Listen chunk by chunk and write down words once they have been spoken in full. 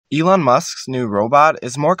Elon Musk's new robot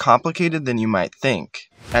is more complicated than you might think.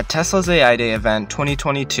 At Tesla's AI Day event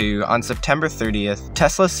 2022 on September 30th,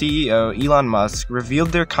 Tesla CEO Elon Musk revealed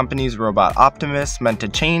their company's robot Optimus meant to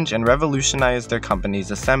change and revolutionize their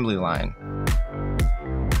company's assembly line.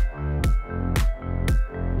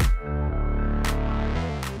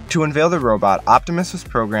 To unveil the robot, Optimus was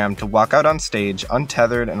programmed to walk out on stage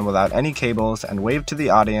untethered and without any cables and wave to the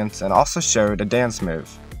audience and also showed a dance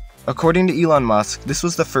move. According to Elon Musk, this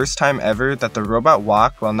was the first time ever that the robot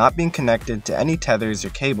walked while not being connected to any tethers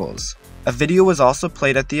or cables. A video was also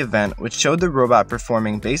played at the event which showed the robot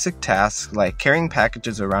performing basic tasks like carrying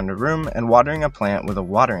packages around a room and watering a plant with a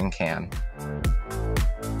watering can.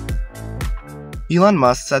 Elon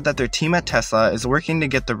Musk said that their team at Tesla is working to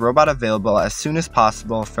get the robot available as soon as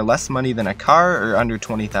possible for less money than a car or under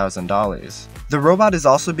 $20,000. The robot is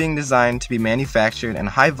also being designed to be manufactured in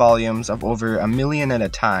high volumes of over 1 million at a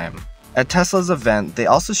time. At Tesla's event, they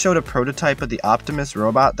also showed a prototype of the Optimus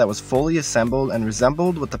robot that was fully assembled and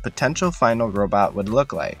resembled what the potential final robot would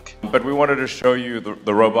look like. But we wanted to show you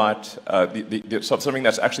the robot, something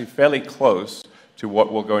that's actually fairly close to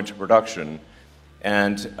what will go into production,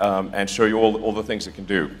 and show you all the things it can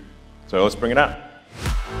do. So let's bring it out.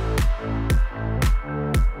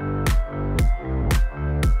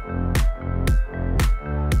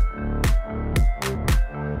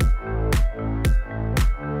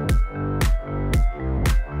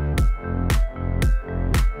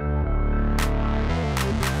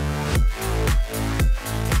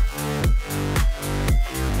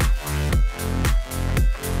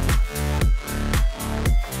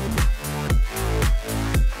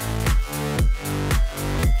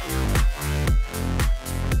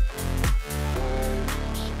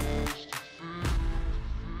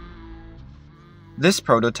 This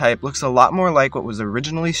prototype looks a lot more like what was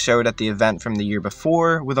originally showed at the event from the year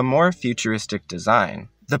before, with a more futuristic design.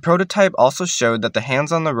 The prototype also showed that the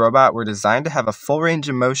hands on the robot were designed to have a full range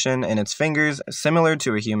of motion in its fingers, similar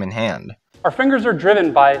to a human hand. Our fingers are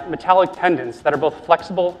driven by metallic tendons that are both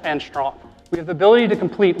flexible and strong. We have the ability to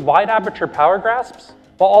complete wide aperture power grasps,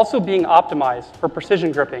 while also being optimized for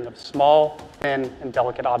precision gripping of small, thin, and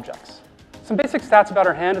delicate objects. Some basic stats about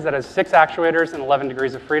our hand is that it has 6 actuators and 11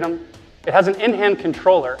 degrees of freedom. It has an in-hand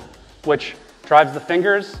controller, which drives the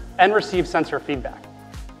fingers and receives sensor feedback.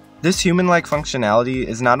 This human-like functionality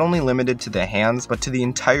is not only limited to the hands, but to the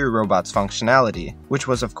entire robot's functionality, which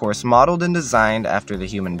was of course modeled and designed after the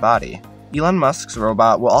human body. Elon Musk's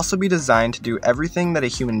robot will also be designed to do everything that a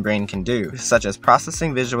human brain can do, such as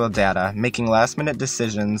processing visual data, making last-minute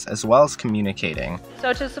decisions, as well as communicating.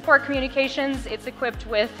 So to support communications, it's equipped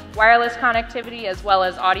with wireless connectivity as well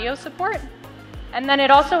as audio support. And then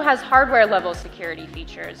it also has hardware-level security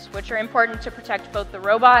features, which are important to protect both the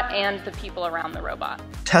robot and the people around the robot.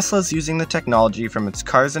 Tesla's using the technology from its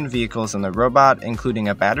cars and vehicles in the robot, including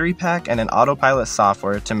a battery pack and an autopilot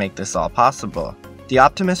software to make this all possible. The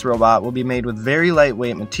Optimus robot will be made with very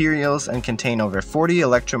lightweight materials and contain over 40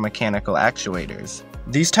 electromechanical actuators.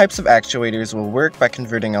 These types of actuators will work by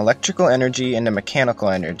converting electrical energy into mechanical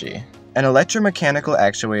energy. An electromechanical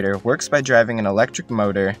actuator works by driving an electric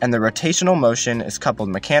motor, and the rotational motion is coupled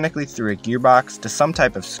mechanically through a gearbox to some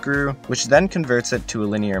type of screw, which then converts it to a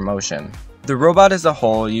linear motion. The robot as a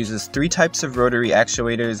whole uses 3 types of rotary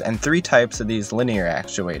actuators and 3 types of these linear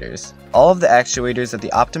actuators. All of the actuators that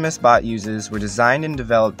the Optimus bot uses were designed and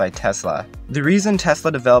developed by Tesla. The reason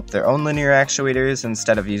Tesla developed their own linear actuators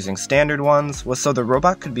instead of using standard ones was so the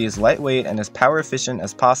robot could be as lightweight and as power efficient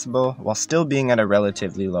as possible while still being at a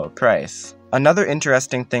relatively low price. Another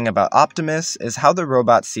interesting thing about Optimus is how the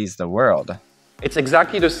robot sees the world. It's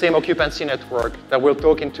exactly the same occupancy network that we'll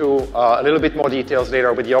talk into a little bit more details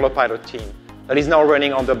later with the autopilot team that is now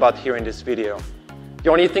running on the bot here in this video. The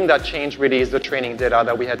only thing that changed really is the training data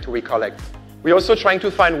that we had to recollect. We're also trying to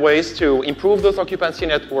find ways to improve those occupancy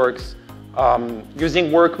networks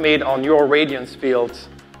using work made on neural radiance fields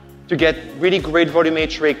to get really great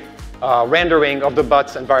volumetric rendering of the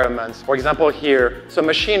bot's environments. For example here, some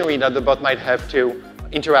machinery that the bot might have to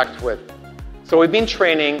interact with. So we've been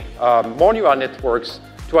training more neural networks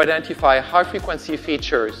to identify high-frequency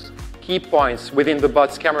features, key points within the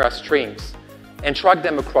bot's camera streams, and track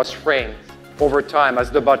them across frames over time as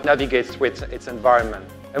the bot navigates through its environment.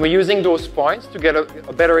 And we're using those points to get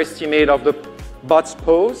a better estimate of the bot's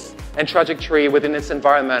pose and trajectory within its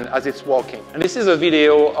environment as it's walking. And this is a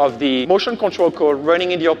video of the motion control code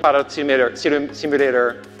running in the autopilot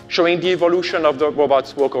simulator showing the evolution of the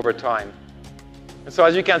robot's walk over time. And so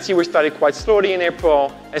as you can see, we started quite slowly in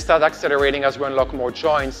April and started accelerating as we unlock more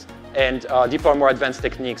joints and deploy more advanced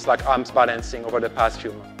techniques like arms balancing over the past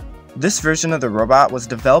few months. This version of the robot was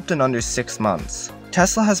developed in under 6 months.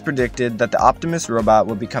 Tesla has predicted that the Optimus robot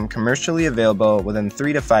will become commercially available within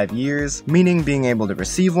 3 to 5 years, meaning being able to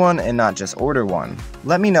receive one and not just order one.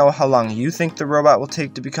 Let me know how long you think the robot will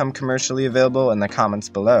take to become commercially available in the comments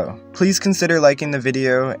below. Please consider liking the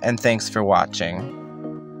video, and thanks for watching.